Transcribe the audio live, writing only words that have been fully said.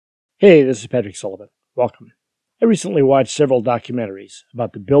Hey, this is Patrick Sullivan. Welcome. I recently watched several documentaries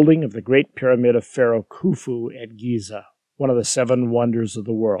about the building of the Great Pyramid of Pharaoh Khufu at Giza, one of the 7 wonders of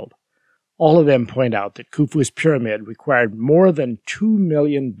the world. All of them point out that Khufu's pyramid required more than 2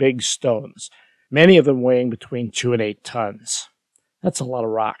 million big stones, many of them weighing between 2 and 8 tons. That's a lot of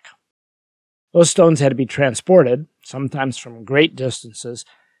rock. Those stones had to be transported, sometimes from great distances,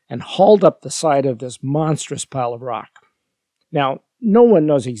 and hauled up the side of this monstrous pile of rock. Now, no one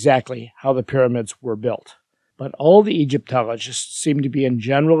knows exactly how the pyramids were built, but all the Egyptologists seem to be in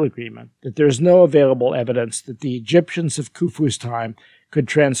general agreement that there is no available evidence that the Egyptians of Khufu's time could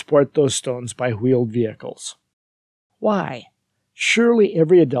transport those stones by wheeled vehicles. Why? Surely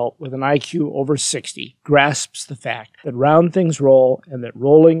every adult with an IQ over 60 grasps the fact that round things roll and that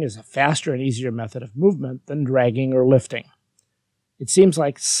rolling is a faster and easier method of movement than dragging or lifting. It seems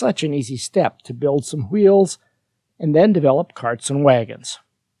like such an easy step to build some wheels and then develop carts and wagons.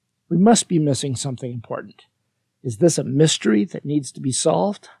 We must be missing something important. Is this a mystery that needs to be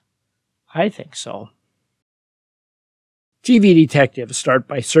solved? I think so. TV detectives start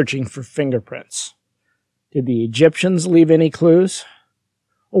by searching for fingerprints. Did the Egyptians leave any clues?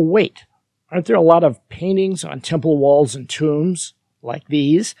 Oh, wait, aren't there a lot of paintings on temple walls and tombs, like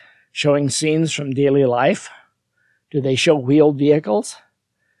these, showing scenes from daily life? Do they show wheeled vehicles?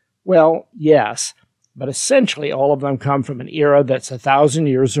 Well, yes, but essentially all of them come from an era that's 1,000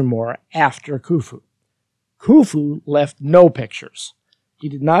 years or more after Khufu. Khufu left no pictures. He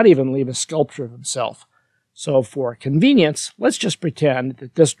did not even leave a sculpture of himself. So for convenience, let's just pretend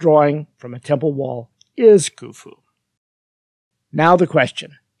that this drawing from a temple wall is Khufu. Now the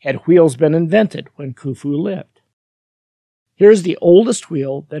question, had wheels been invented when Khufu lived? Here's the oldest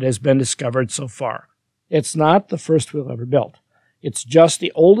wheel that has been discovered so far. It's not the first wheel ever built. It's just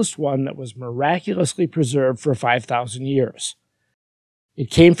the oldest one that was miraculously preserved for 5,000 years. It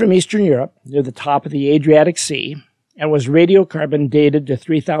came from Eastern Europe, near the top of the Adriatic Sea, and was radiocarbon dated to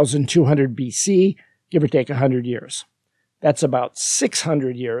 3,200 BC, give or take 100 years. That's about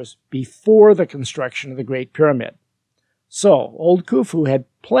 600 years before the construction of the Great Pyramid. So, old Khufu had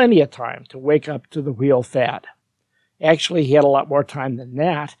plenty of time to wake up to the wheel fad. Actually, he had a lot more time than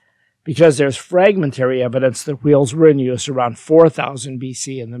that, because there's fragmentary evidence that wheels were in use around 4000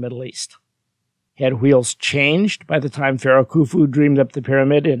 BC in the Middle East. Had wheels changed by the time Pharaoh Khufu dreamed up the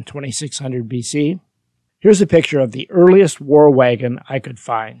pyramid in 2600 BC? Here's a picture of the earliest war wagon I could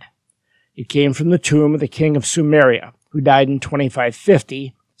find. It came from the tomb of the king of Sumeria, who died in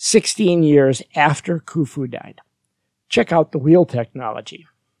 2550, 16 years after Khufu died. Check out the wheel technology.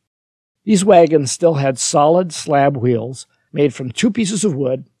 These wagons still had solid slab wheels made from 2 pieces of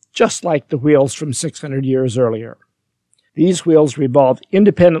wood, just like the wheels from 600 years earlier. These wheels revolved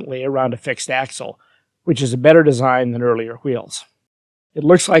independently around a fixed axle, which is a better design than earlier wheels. It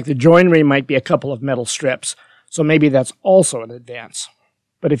looks like the joinery might be a couple of metal strips, so maybe that's also an advance.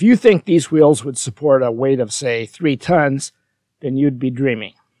 But if you think these wheels would support a weight of, say, 3 tons, then you'd be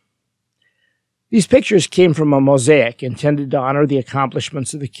dreaming. These pictures came from a mosaic intended to honor the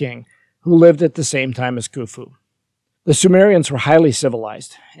accomplishments of the king, who lived at the same time as Khufu. The Sumerians were highly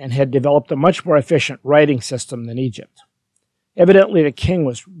civilized and had developed a much more efficient writing system than Egypt. Evidently, the king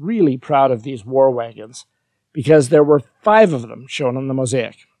was really proud of these war wagons because there were 5 of them shown on the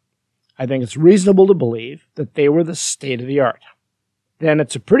mosaic. I think it's reasonable to believe that they were the state of the art. Then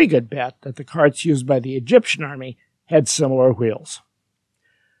it's a pretty good bet that the carts used by the Egyptian army had similar wheels.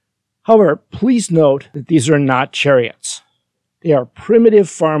 However, please note that these are not chariots. They are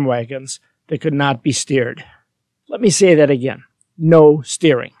primitive farm wagons that could not be steered. Let me say that again. No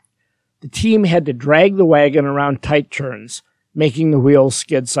steering. The team had to drag the wagon around tight turns, making the wheels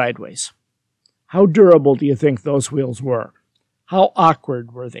skid sideways. How durable do you think those wheels were? How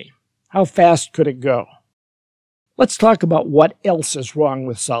awkward were they? How fast could it go? Let's talk about what else is wrong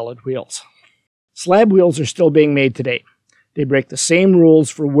with solid wheels. Slab wheels are still being made today. They break the same rules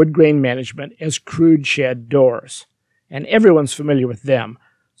for wood grain management as crude shed doors, and everyone's familiar with them,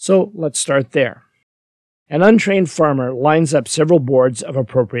 so let's start there. An untrained farmer lines up several boards of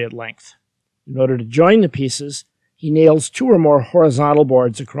appropriate length. In order to join the pieces, he nails 2 or more horizontal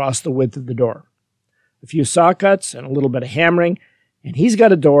boards across the width of the door. A few saw cuts and a little bit of hammering, and he's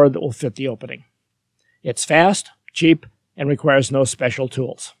got a door that will fit the opening. It's fast, cheap, and requires no special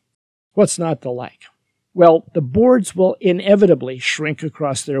tools. What's not to like? Well, the boards will inevitably shrink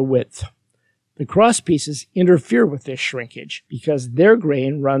across their width. The cross pieces interfere with this shrinkage because their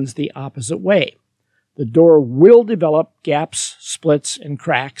grain runs the opposite way. The door will develop gaps, splits, and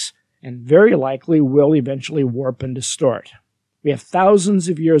cracks, and very likely will eventually warp and distort. We have thousands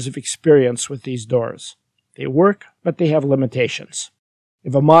of years of experience with these doors. They work, but they have limitations.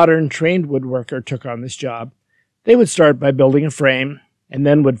 If a modern trained woodworker took on this job, they would start by building a frame and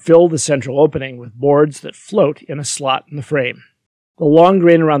then would fill the central opening with boards that float in a slot in the frame. The long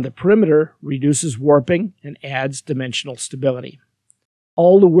grain around the perimeter reduces warping and adds dimensional stability.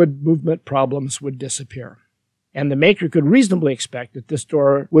 All the wood movement problems would disappear, and the maker could reasonably expect that this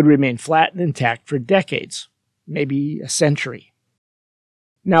door would remain flat and intact for decades, maybe a century.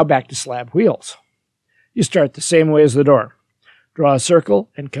 Now back to slab wheels. You start the same way as the door. Draw a circle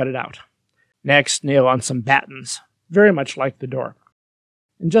and cut it out. Next, nail on some battens, very much like the door.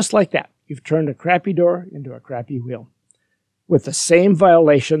 And just like that, you've turned a crappy door into a crappy wheel, with the same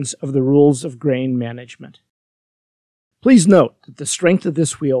violations of the rules of grain management. Please note that the strength of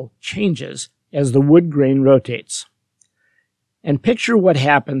this wheel changes as the wood grain rotates. And picture what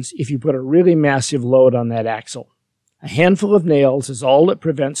happens if you put a really massive load on that axle. A handful of nails is all that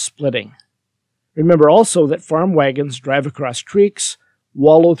prevents splitting. Remember also that farm wagons drive across creeks,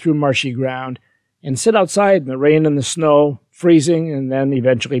 wallow through marshy ground, and sit outside in the rain and the snow, freezing and then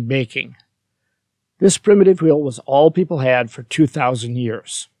eventually baking. This primitive wheel was all people had for 2,000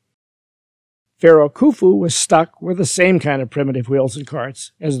 years. Pharaoh Khufu was stuck with the same kind of primitive wheels and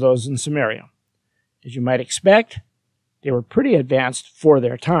carts as those in Samaria. As you might expect, they were pretty advanced for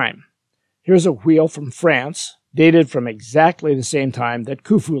their time. Here's a wheel from France, dated from exactly the same time that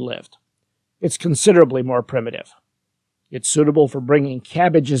Khufu lived. It's considerably more primitive. It's suitable for bringing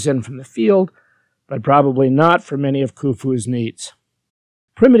cabbages in from the field, but probably not for many of Khufu's needs.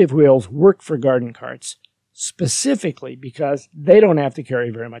 Primitive wheels work for garden carts, specifically because they don't have to carry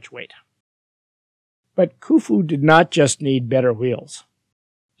very much weight. But Khufu did not just need better wheels.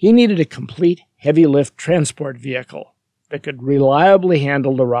 He needed a complete heavy-lift transport vehicle that could reliably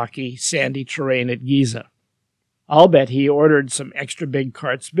handle the rocky, sandy terrain at Giza. I'll bet he ordered some extra big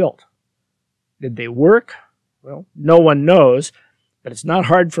carts built. Did they work? Well, no one knows, but it's not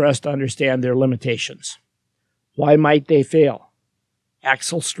hard for us to understand their limitations. Why might they fail?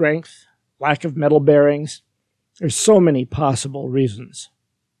 Axle strength, lack of metal bearings. There's so many possible reasons.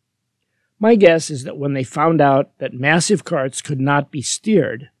 My guess is that when they found out that massive carts could not be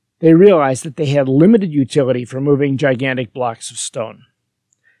steered, they realized that they had limited utility for moving gigantic blocks of stone.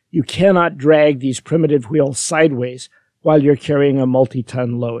 You cannot drag these primitive wheels sideways while you're carrying a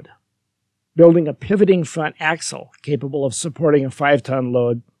multi-ton load. Building a pivoting front axle capable of supporting a 5-ton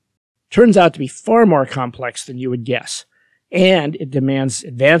load turns out to be far more complex than you would guess, and it demands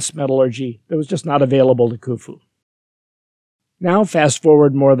advanced metallurgy that was just not available to Khufu. Now fast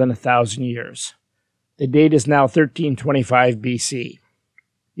forward more than 1,000 years. The date is now 1325 BC.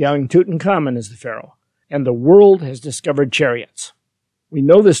 Young Tutankhamun is the pharaoh, and the world has discovered chariots. We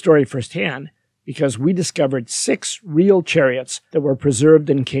know this story firsthand because we discovered 6 real chariots that were preserved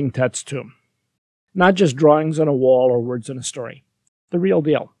in King Tut's tomb. Not just drawings on a wall or words in a story. The real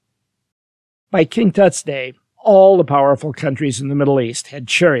deal. By King Tut's day, all the powerful countries in the Middle East had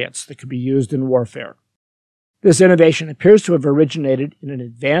chariots that could be used in warfare. This innovation appears to have originated in an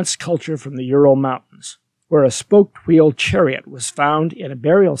advanced culture from the Ural Mountains, where a spoked wheel chariot was found in a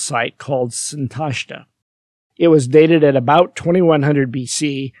burial site called Sintashta. It was dated at about 2100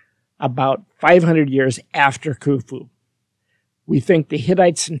 BC, about 500 years after Khufu. We think the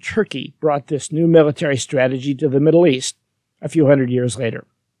Hittites in Turkey brought this new military strategy to the Middle East a few hundred years later.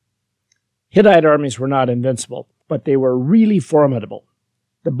 Hittite armies were not invincible, but they were really formidable.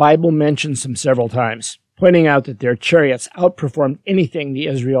 The Bible mentions them several times, pointing out that their chariots outperformed anything the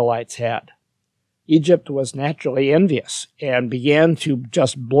Israelites had. Egypt was naturally envious and began to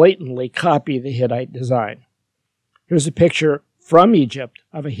just blatantly copy the Hittite design. Here's a picture from Egypt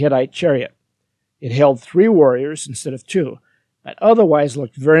of a Hittite chariot. It held 3 warriors instead of 2, but otherwise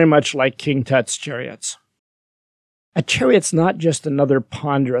looked very much like King Tut's chariots. A chariot's not just another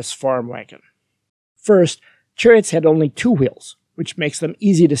ponderous farm wagon. First, chariots had only 2 wheels, which makes them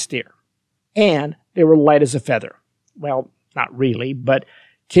easy to steer. And they were light as a feather. Well, not really, but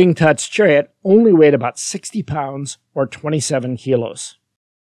King Tut's chariot only weighed about 60 pounds or 27 kilos.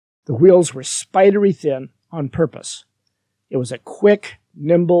 The wheels were spidery thin on purpose. It was a quick,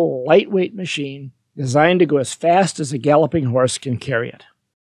 nimble, lightweight machine designed to go as fast as a galloping horse can carry it.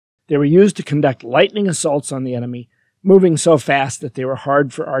 They were used to conduct lightning assaults on the enemy, moving so fast that they were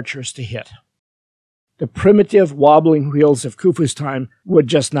hard for archers to hit. The primitive, wobbling wheels of Khufu's time would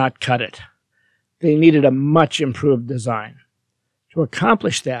just not cut it. They needed a much improved design. To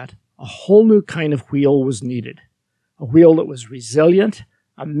accomplish that, a whole new kind of wheel was needed. A wheel that was resilient,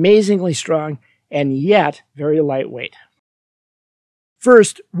 amazingly strong, and yet very lightweight.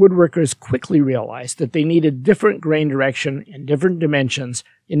 First, woodworkers quickly realized that they needed different grain direction and different dimensions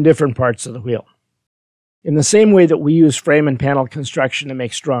in different parts of the wheel. In the same way that we use frame and panel construction to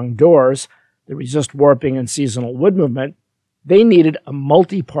make strong doors that resist warping and seasonal wood movement, they needed a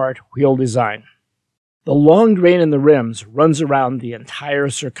multi-part wheel design. The long grain in the rims runs around the entire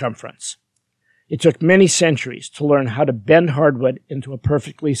circumference. It took many centuries to learn how to bend hardwood into a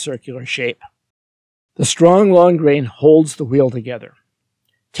perfectly circular shape. The strong long grain holds the wheel together.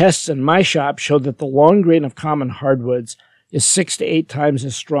 Tests in my shop showed that the long grain of common hardwoods is 6 to 8 times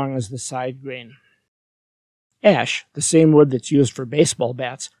as strong as the side grain. Ash, the same wood that's used for baseball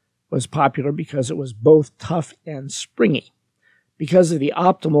bats, was popular because it was both tough and springy. Because of the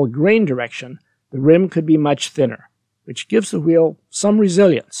optimal grain direction, the rim could be much thinner, which gives the wheel some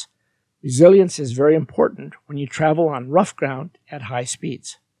resilience. Resilience is very important when you travel on rough ground at high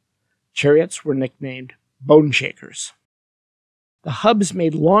speeds. Chariots were nicknamed bone shakers. The hub is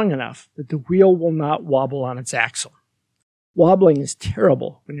made long enough that the wheel will not wobble on its axle. Wobbling is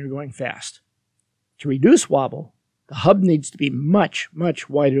terrible when you're going fast. To reduce wobble, the hub needs to be much, much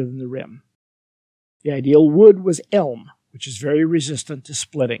wider than the rim. The ideal wood was elm, which is very resistant to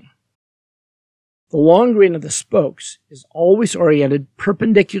splitting. The long grain of the spokes is always oriented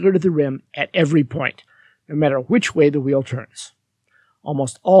perpendicular to the rim at every point, no matter which way the wheel turns.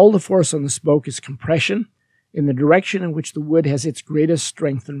 Almost all the force on the spoke is compression in the direction in which the wood has its greatest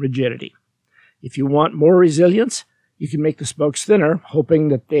strength and rigidity. If you want more resilience, you can make the spokes thinner, hoping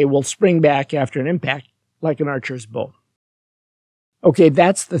that they will spring back after an impact, like an archer's bow. Okay,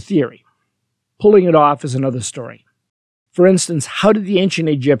 that's the theory. Pulling it off is another story. For instance, how did the ancient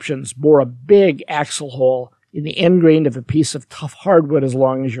Egyptians bore a big axle hole in the end grain of a piece of tough hardwood as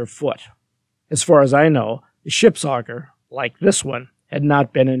long as your foot? As far as I know, the ship's auger, like this one, had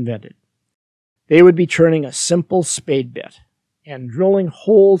not been invented. They would be turning a simple spade bit, and drilling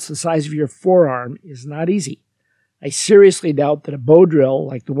holes the size of your forearm is not easy. I seriously doubt that a bow drill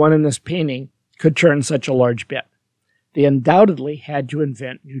like the one in this painting could turn such a large bit. They undoubtedly had to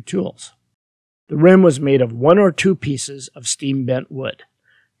invent new tools. The rim was made of 1 or 2 pieces of steam-bent wood.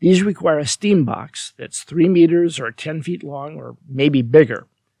 These require a steam box that's 3 meters or 10 feet long or maybe bigger.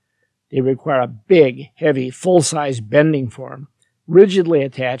 They require a big, heavy, full-size bending form rigidly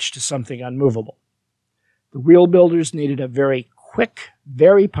attached to something unmovable. The wheel builders needed a very quick,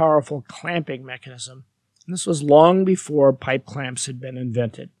 very powerful clamping mechanism, and this was long before pipe clamps had been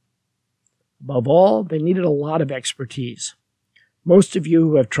invented. Above all, they needed a lot of expertise. Most of you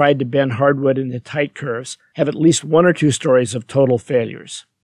who have tried to bend hardwood into tight curves have at least 1 or 2 stories of total failures.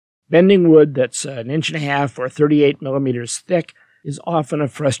 Bending wood that's 1.5 inches or 38 millimeters thick is often a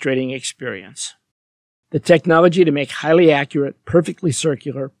frustrating experience. The technology to make highly accurate, perfectly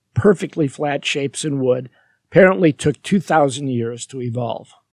circular, perfectly flat shapes in wood apparently took 2,000 years to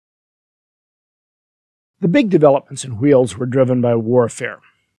evolve. The big developments in wheels were driven by warfare.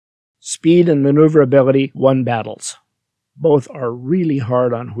 Speed and maneuverability won battles. Both are really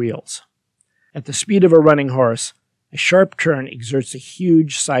hard on wheels. At the speed of a running horse, a sharp turn exerts a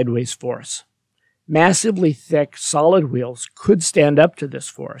huge sideways force. Massively thick, solid wheels could stand up to this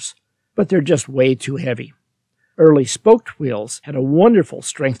force, but they're just way too heavy. Early spoked wheels had a wonderful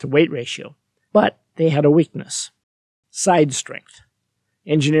strength-to-weight ratio, but they had a weakness: side strength.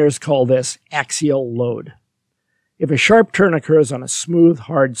 Engineers call this axial load. If a sharp turn occurs on a smooth,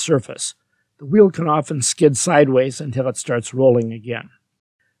 hard surface, the wheel can often skid sideways until it starts rolling again.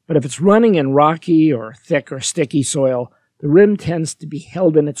 But if it's running in rocky or thick or sticky soil, the rim tends to be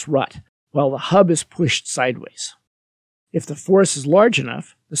held in its rut, while the hub is pushed sideways. If the force is large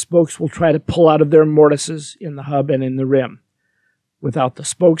enough, the spokes will try to pull out of their mortises in the hub and in the rim. Without the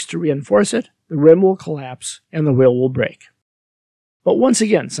spokes to reinforce it, the rim will collapse and the wheel will break. But once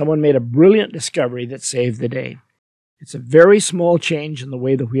again, someone made a brilliant discovery that saved the day. It's a very small change in the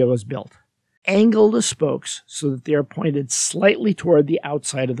way the wheel is built. Angle the spokes so that they are pointed slightly toward the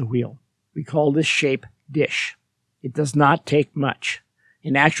outside of the wheel. We call this shape dish. It does not take much.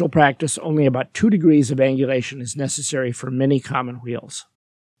 In actual practice, only about 2 degrees of angulation is necessary for many common wheels.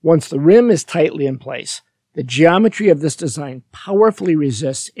 Once the rim is tightly in place, the geometry of this design powerfully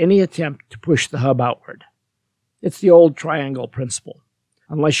resists any attempt to push the hub outward. It's the old triangle principle.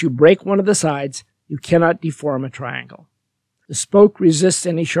 Unless you break one of the sides, you cannot deform a triangle. The spoke resists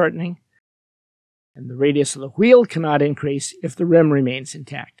any shortening, and the radius of the wheel cannot increase if the rim remains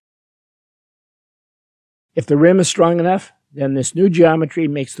intact. If the rim is strong enough, then this new geometry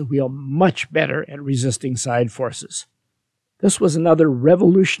makes the wheel much better at resisting side forces. This was another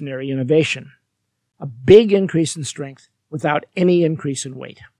revolutionary innovation, a big increase in strength without any increase in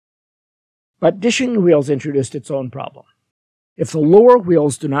weight. But dishing the wheels introduced its own problem. If the lower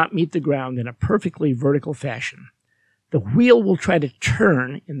wheels do not meet the ground in a perfectly vertical fashion, the wheel will try to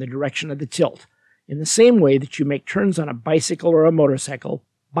turn in the direction of the tilt in the same way that you make turns on a bicycle or a motorcycle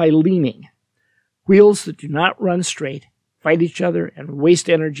by leaning. Wheels that do not run straight fight each other and waste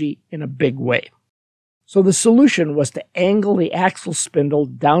energy in a big way. So the solution was to angle the axle spindle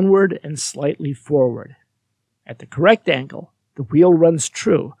downward and slightly forward. At the correct angle, the wheel runs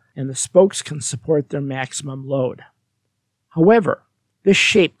true and the spokes can support their maximum load. However, this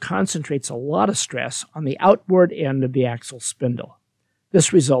shape concentrates a lot of stress on the outboard end of the axle spindle.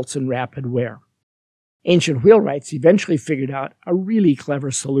 This results in rapid wear. Ancient wheelwrights eventually figured out a really clever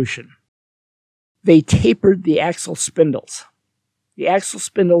solution. They tapered the axle spindles. The axle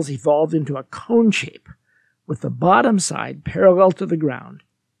spindles evolved into a cone shape, with the bottom side parallel to the ground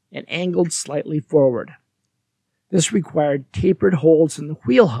and angled slightly forward. This required tapered holes in the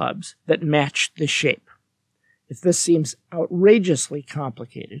wheel hubs that matched the shape. If this seems outrageously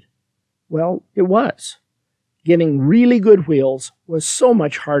complicated, well, it was. Getting really good wheels was so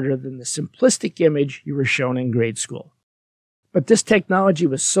much harder than the simplistic image you were shown in grade school. But this technology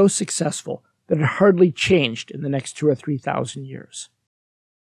was so successful that it hardly changed in the next 2,000 or 3,000 years.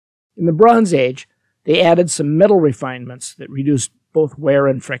 In the Bronze Age, they added some metal refinements that reduced both wear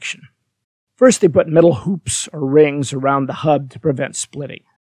and friction. First, they put metal hoops or rings around the hub to prevent splitting.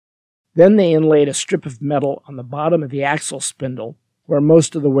 Then they inlaid a strip of metal on the bottom of the axle spindle where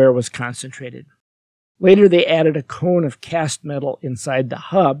most of the wear was concentrated. Later, they added a cone of cast metal inside the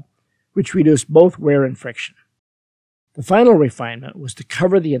hub, which reduced both wear and friction. The final refinement was to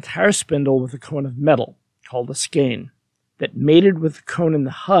cover the entire spindle with a cone of metal, called a skein, that mated with the cone in the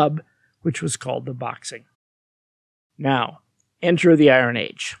hub, which was called the boxing. Now, enter the Iron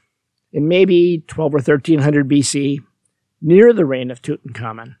Age. In maybe 12 or 1300 BC, near the reign of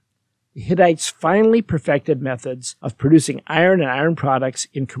Tutankhamun, the Hittites finally perfected methods of producing iron and iron products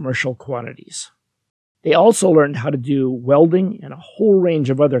in commercial quantities. They also learned how to do welding and a whole range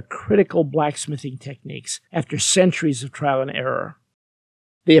of other critical blacksmithing techniques after centuries of trial and error.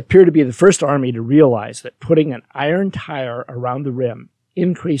 They appear to be the first army to realize that putting an iron tire around the rim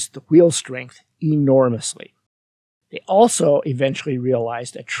increased the wheel strength enormously. They also eventually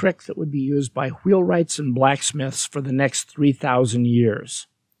realized a trick that would be used by wheelwrights and blacksmiths for the next 3,000 years.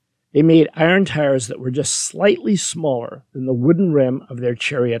 They made iron tires that were just slightly smaller than the wooden rim of their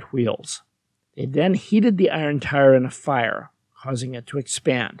chariot wheels. They then heated the iron tire in a fire, causing it to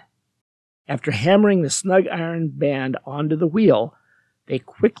expand. After hammering the snug iron band onto the wheel, they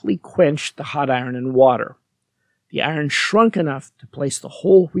quickly quenched the hot iron in water. The iron shrunk enough to place the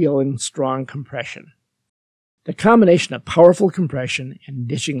whole wheel in strong compression. The combination of powerful compression and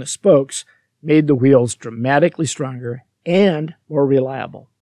ditching the spokes made the wheels dramatically stronger and more reliable.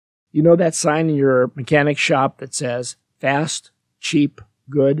 You know that sign in your mechanic shop that says, fast, cheap,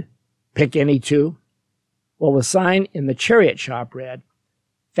 good, pick any two? Well, the sign in the chariot shop read,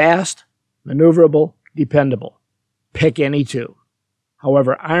 fast, maneuverable, dependable, pick any two.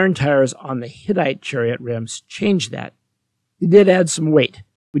 However, iron tires on the Hittite chariot rims changed that. They did add some weight,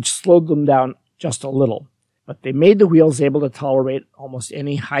 which slowed them down just a little, but they made the wheels able to tolerate almost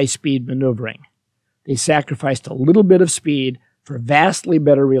any high-speed maneuvering. They sacrificed a little bit of speed for vastly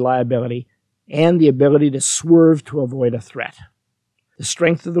better reliability and the ability to swerve to avoid a threat. The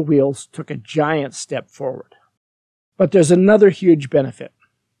strength of the wheels took a giant step forward. But there's another huge benefit.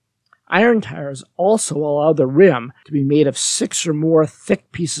 Iron tires also allow the rim to be made of 6 or more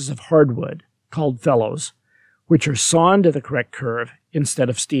thick pieces of hardwood, called felloes, which are sawn to the correct curve instead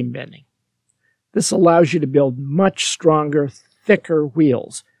of steam bending. This allows you to build much stronger, thicker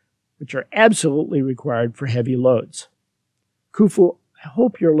wheels, which are absolutely required for heavy loads. Khufu, I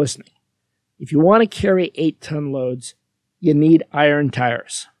hope you're listening. If you want to carry 8-ton loads, you need iron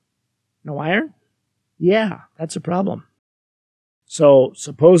tires. No iron? Yeah, that's a problem. So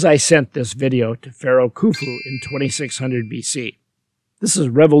suppose I sent this video to Pharaoh Khufu in 2600 BC. This is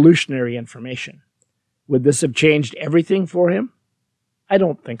revolutionary information. Would this have changed everything for him? I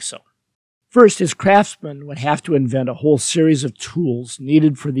don't think so. First, his craftsmen would have to invent a whole series of tools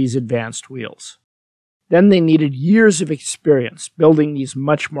needed for these advanced wheels. Then they needed years of experience building these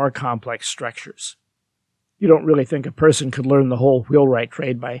much more complex structures. You don't really think a person could learn the whole wheelwright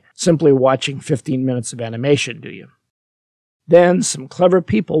trade by simply watching 15 minutes of animation, do you? Then some clever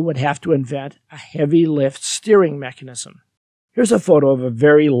people would have to invent a heavy lift steering mechanism. Here's a photo of a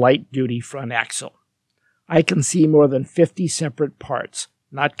very light-duty front axle. I can see more than 50 separate parts,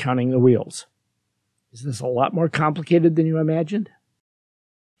 not counting the wheels. Is this a lot more complicated than you imagined?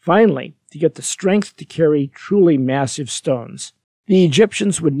 Finally, to get the strength to carry truly massive stones, the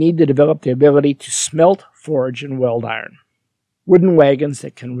Egyptians would need to develop the ability to smelt, forge, and weld iron. Wooden wagons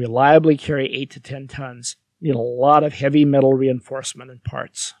that can reliably carry 8 to 10 tons need a lot of heavy metal reinforcement and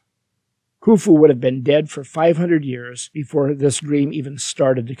parts. Khufu would have been dead for 500 years before this dream even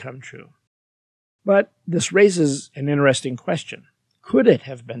started to come true. But this raises an interesting question. Could it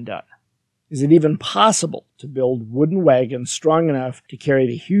have been done? Is it even possible to build wooden wagons strong enough to carry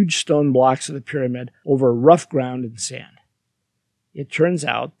the huge stone blocks of the pyramid over rough ground and sand? It turns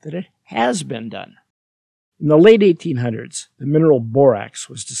out that it has been done. In the late 1800s, the mineral borax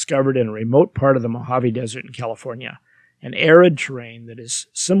was discovered in a remote part of the Mojave Desert in California, an arid terrain that is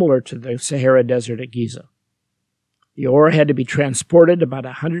similar to the Sahara Desert at Giza. The ore had to be transported about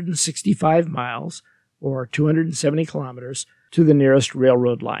 165 miles, or 270 kilometers, to the nearest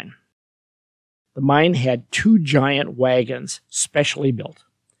railroad line. The mine had 2 giant wagons specially built.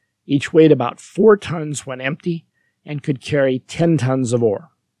 Each weighed about 4 tons when empty and could carry 10 tons of ore.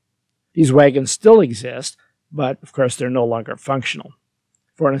 These wagons still exist, but of course they're no longer functional.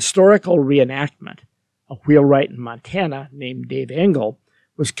 For an historical reenactment, a wheelwright in Montana named Dave Engel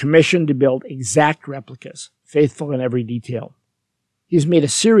was commissioned to build exact replicas, faithful in every detail. He's made a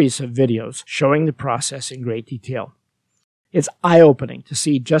series of videos showing the process in great detail. It's eye-opening to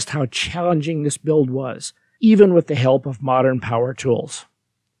see just how challenging this build was, even with the help of modern power tools.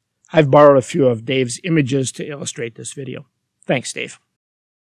 I've borrowed a few of Dave's images to illustrate this video. Thanks, Dave.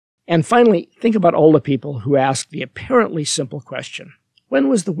 And finally, think about all the people who ask the apparently simple question, when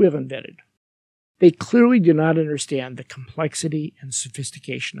was the wheel invented? They clearly do not understand the complexity and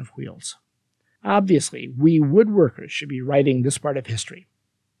sophistication of wheels. Obviously, we woodworkers should be writing this part of history.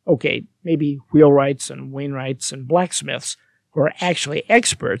 Okay, maybe wheelwrights and wainwrights and blacksmiths, who are actually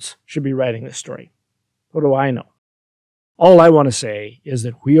experts, should be writing this story. What do I know? All I want to say is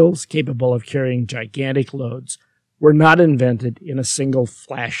that wheels capable of carrying gigantic loads were not invented in a single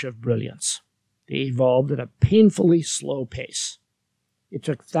flash of brilliance. They evolved at a painfully slow pace. It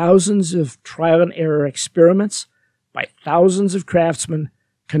took thousands of trial and error experiments by thousands of craftsmen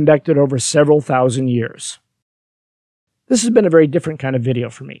conducted over several thousand years. This has been a very different kind of video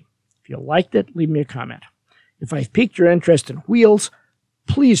for me. If you liked it, leave me a comment. If I've piqued your interest in wheels,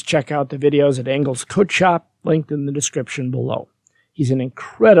 please check out the videos at Engel's Coat Shop, linked in the description below. He's an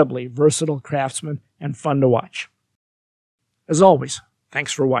incredibly versatile craftsman and fun to watch. As always,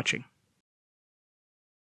 thanks for watching.